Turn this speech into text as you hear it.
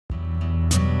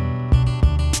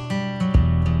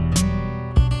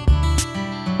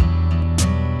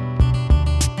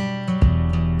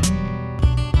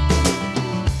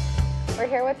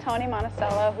with Tony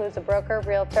Monticello, who's a broker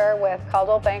realtor with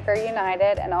Caldwell Banker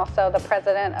United and also the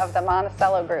president of the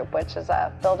Monticello Group, which is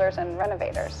a builders and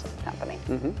renovators company.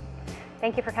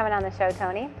 Thank you for coming on the show,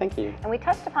 Tony. Thank you. And we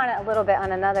touched upon it a little bit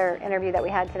on another interview that we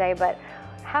had today, but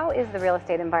how is the real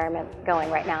estate environment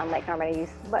going right now in Lake Norman?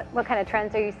 What kind of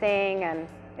trends are you seeing, and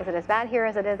is it as bad here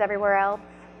as it is everywhere else?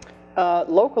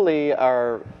 Locally,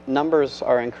 our numbers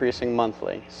are increasing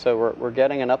monthly, so we're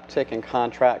getting an uptick in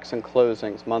contracts and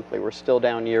closings monthly. We're still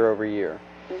down year over year.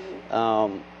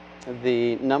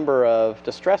 The number of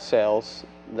distress sales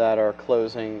that are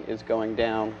closing is going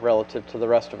down relative to the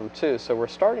rest of them too, so we're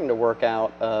starting to work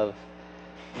out of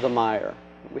the mire.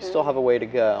 We still have a way to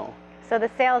go. So the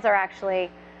sales are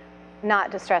actually not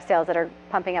distress sales that are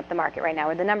pumping up the market right now,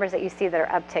 or the numbers that you see that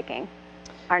are upticking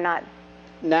are not?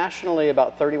 Nationally,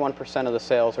 about 31% of the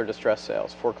sales are distress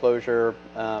sales, foreclosure,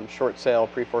 short sale,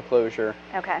 pre-foreclosure.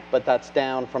 Okay. But that's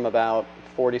down from about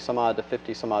 40 some odd to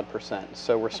 50 some odd percent.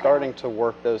 So we're starting to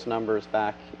work those numbers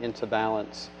back into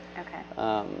balance. Okay.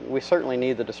 We certainly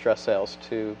need the distress sales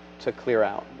to clear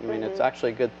out. I mean, it's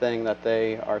actually a good thing that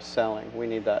they are selling. We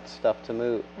need that stuff to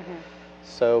move.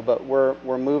 So, but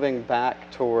we're moving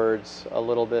back towards a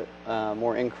little bit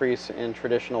more increase in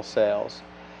traditional sales.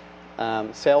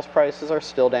 Sales prices are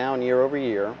still down year over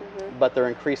year, but they're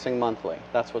increasing monthly.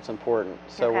 That's what's important.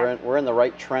 So we're in the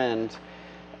right trend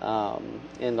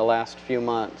in the last few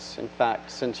months. In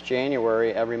fact, since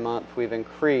January, every month we've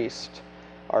increased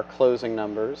our closing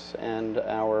numbers, and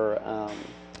our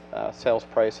sales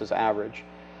prices average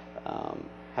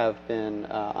have been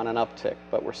on an uptick,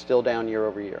 but we're still down year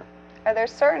over year. Are there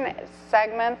certain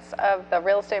segments of the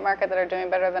real estate market that are doing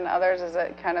better than others? Is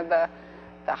it kind of the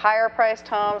higher priced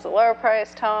homes, the lower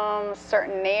priced homes,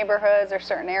 certain neighborhoods or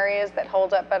certain areas that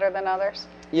hold up better than others?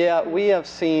 Yeah, we have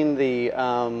seen the,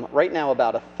 right now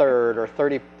about a third or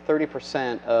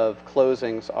 30% of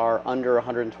closings are under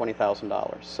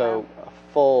 $120,000. So a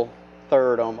full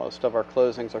third almost of our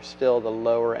closings are still the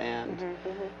lower end.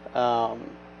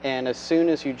 And as soon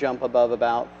as you jump above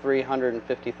about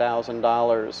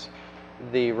 $350,000,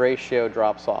 the ratio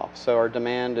drops off. So our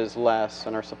demand is less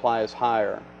and our supply is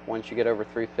higher once you get over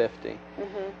 350.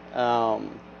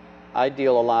 I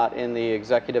deal a lot in the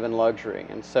executive and luxury,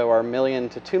 and so our $1 million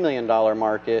to $2 million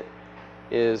market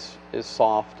is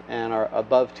soft, and our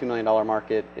above $2 million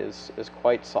market is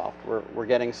quite soft. We're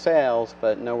getting sales,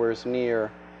 but nowhere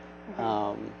near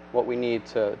what we need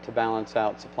to balance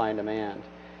out supply and demand.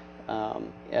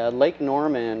 Lake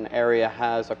Norman area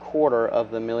has a quarter of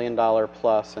the $1 million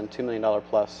plus and $2 million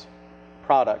plus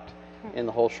product in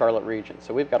the whole Charlotte region.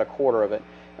 So we've got a quarter of it.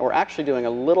 And we're actually doing a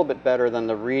little bit better than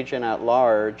the region at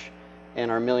large in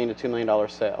our $1 million to $2 million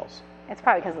sales. It's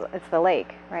probably because it's the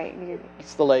lake, right?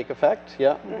 It's the lake effect,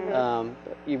 yeah.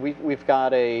 We've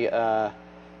got a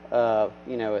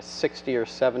you know, a 60 or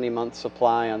 70 month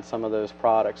supply on some of those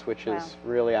products, which is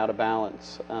really out of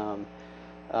balance.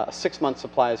 A 6 month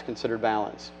supply is considered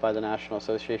balanced by the National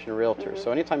Association of Realtors.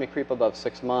 So anytime you creep above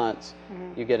 6 months,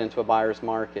 you get into a buyer's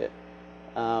market.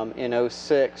 In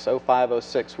 06, 05,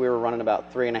 06, we were running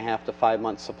about 3.5 to 5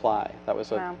 months supply. That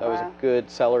was a good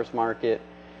seller's market.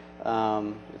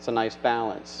 It's a nice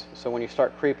balance. So when you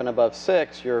start creeping above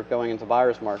 6, you're going into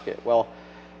buyer's market. Well,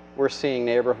 we're seeing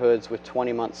neighborhoods with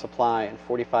 20 month supply and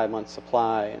 45 month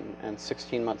supply and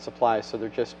 16 month supply. So they're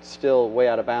just still way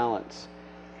out of balance.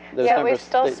 Those we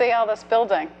still see all this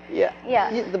building. Yeah.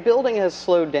 The building has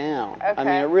slowed down. I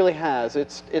mean, it really has.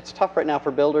 It's tough right now for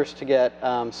builders to get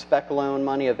spec loan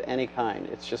money of any kind.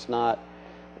 It's just not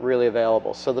really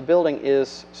available. So the building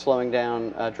is slowing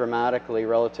down dramatically,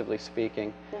 relatively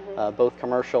speaking, both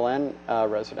commercial and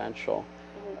residential.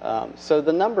 So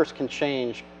the numbers can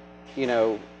change, you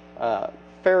know,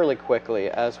 fairly quickly,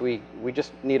 as we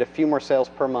just need a few more sales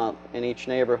per month in each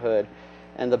neighborhood,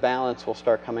 and the balance will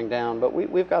start coming down. But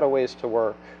we've got a ways to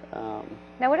work.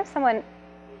 Now, what if someone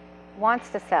wants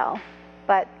to sell,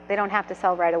 but they don't have to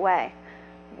sell right away?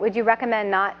 Would you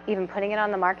recommend not even putting it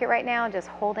on the market right now, just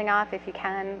holding off if you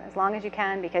can, as long as you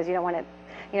can, because you don't want it,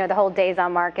 you know, the whole days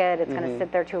on market, it's going to sit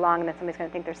there too long and then somebody's going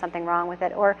to think there's something wrong with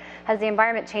it? Or has the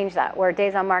environment changed that, where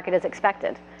days on market is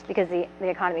expected because the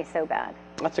economy is so bad?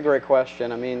 That's a great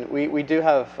question. I mean, we do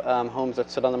have homes that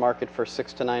sit on the market for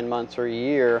 6 to 9 months or a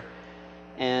year,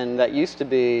 and that used to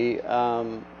be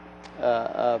a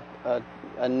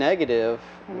negative,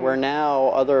 where now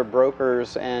other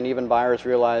brokers and even buyers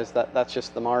realize that that's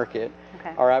just the market.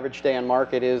 Our average day on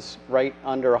market is right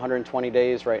under 120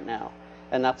 days right now,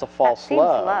 and that's a false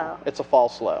low. It's a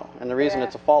false low, and the reason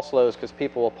it's a false low is because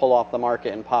people will pull off the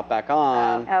market and pop back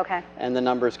on, and the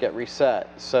numbers get reset.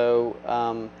 So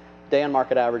day on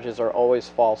market averages are always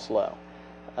false low.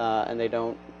 and they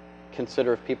don't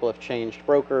consider if people have changed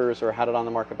brokers or had it on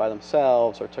the market by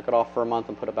themselves or took it off for a month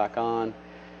and put it back on.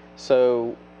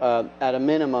 So at a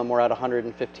minimum, we're at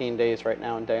 115 days right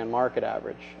now in day on market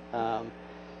average.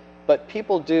 But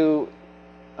people do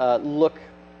look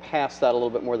past that a little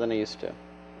bit more than they used to.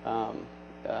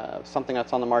 Something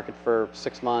that's on the market for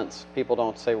 6 months, people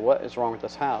don't say, what is wrong with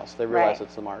this house? They realize Right.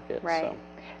 it's the market. Right. So.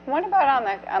 What about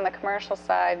on the commercial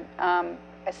side? I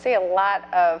see a lot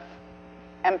of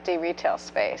empty retail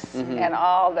space in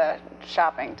all the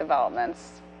shopping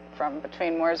developments from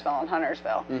between Mooresville and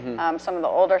Huntersville. Some of the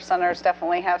older centers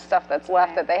definitely have stuff that's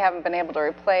left that they haven't been able to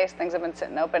replace. Things have been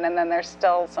sitting open, and then there's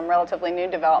still some relatively new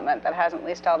development that hasn't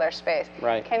leased all their space.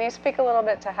 Right. Can you speak a little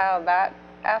bit to how that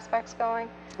aspect's going?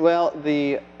 Well,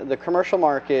 the commercial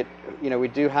market, we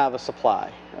do have a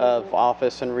supply of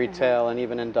office and retail and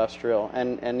even industrial,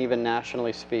 and even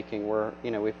nationally speaking,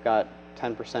 we've got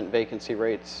 10% vacancy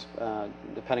rates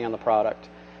depending on the product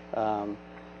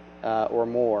or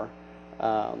more.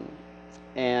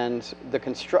 And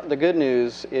the good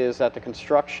news is that the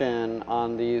construction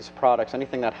on these products,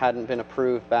 anything that hadn't been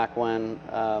approved back when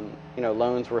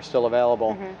loans were still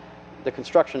available, the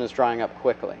construction is drying up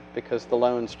quickly because the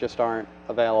loans just aren't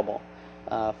available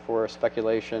for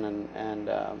speculation and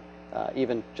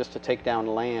even just to take down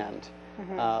land.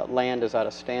 Land is at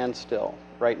a standstill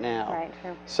right now. Right,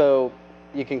 true. So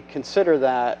you can consider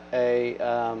that a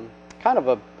kind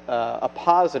of a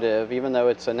positive, even though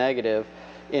it's a negative,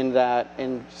 in that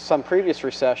in some previous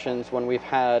recessions when we've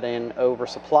had an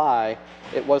oversupply,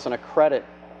 it wasn't a credit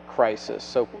crisis.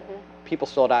 So people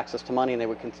still had access to money and they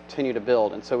would continue to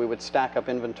build. And so we would stack up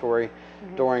inventory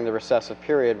during the recessive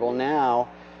period. Well, now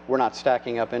we're not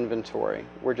stacking up inventory.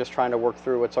 We're just trying to work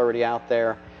through what's already out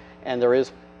there. And there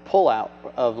is pullout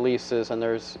of leases, and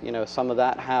there's some of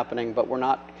that happening, but we're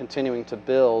not continuing to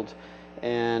build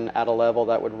and at a level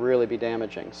that would really be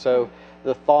damaging. So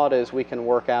the thought is we can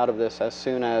work out of this as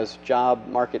soon as job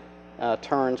market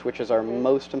turns, which is our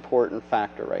most important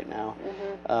factor right now.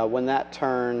 When that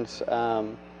turns,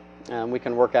 we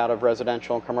can work out of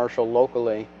residential and commercial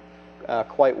locally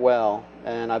quite well,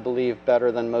 and I believe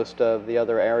better than most of the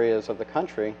other areas of the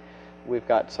country. We've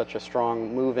got such a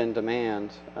strong move-in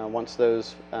demand. Once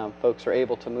those folks are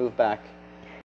able to move back